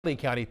Lee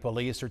County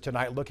Police are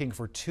tonight looking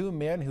for two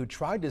men who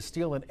tried to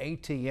steal an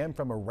ATM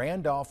from a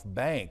Randolph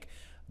bank.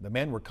 The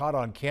men were caught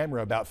on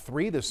camera about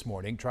 3 this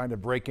morning trying to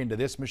break into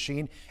this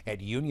machine at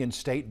Union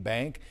State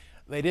Bank.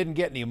 They didn't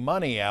get any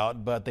money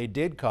out, but they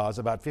did cause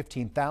about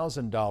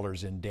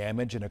 $15,000 in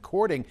damage. And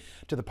according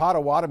to the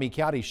Pottawatomie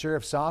County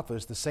Sheriff's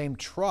Office, the same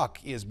truck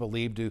is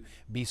believed to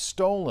be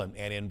stolen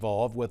and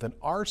involved with an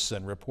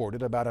arson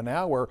reported about an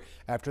hour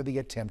after the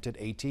attempted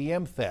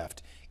ATM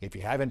theft. If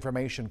you have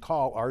information,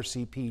 call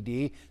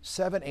RCPD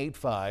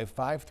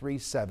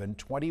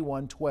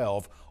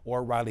 785-537-2112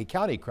 or Riley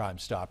County Crime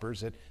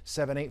Stoppers at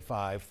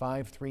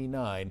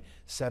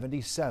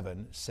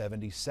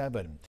 785-539-7777.